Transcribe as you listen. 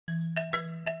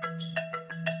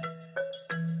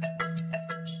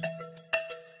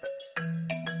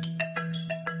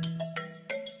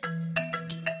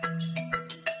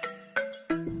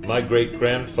My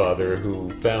great-grandfather, who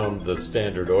found the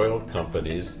Standard Oil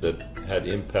companies that had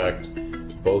impact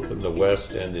both in the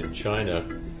West and in China,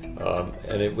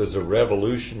 and it was a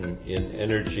revolution in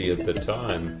energy at the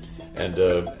time, and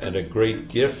a great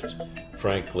gift,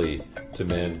 frankly, to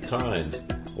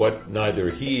mankind. What neither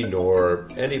he nor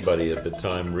anybody at the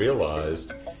time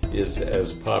realized is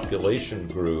as population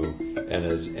grew and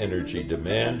as energy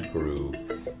demand grew,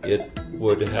 it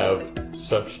would have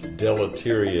such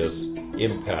deleterious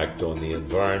impact on the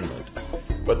environment.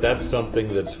 But that's something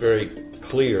that's very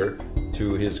clear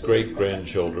to his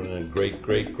great-grandchildren and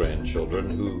great-great-grandchildren,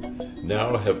 who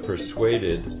now have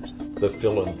persuaded the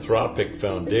philanthropic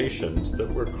foundations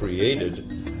that were created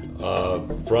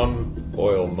from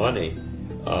oil money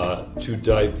to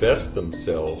divest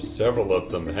themselves. Several of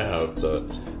them have.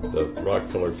 The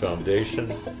Rockefeller Foundation,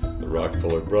 the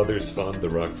Rockefeller Brothers Fund, the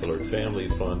Rockefeller Family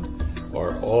Fund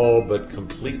are all but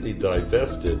completely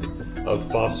divested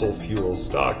of fossil fuel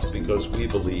stocks, because we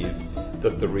believe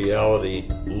that the reality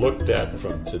looked at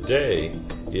from today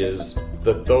is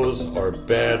that those are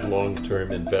bad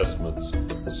long-term investments,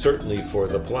 certainly for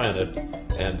the planet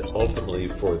and ultimately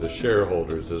for the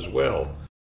shareholders as well.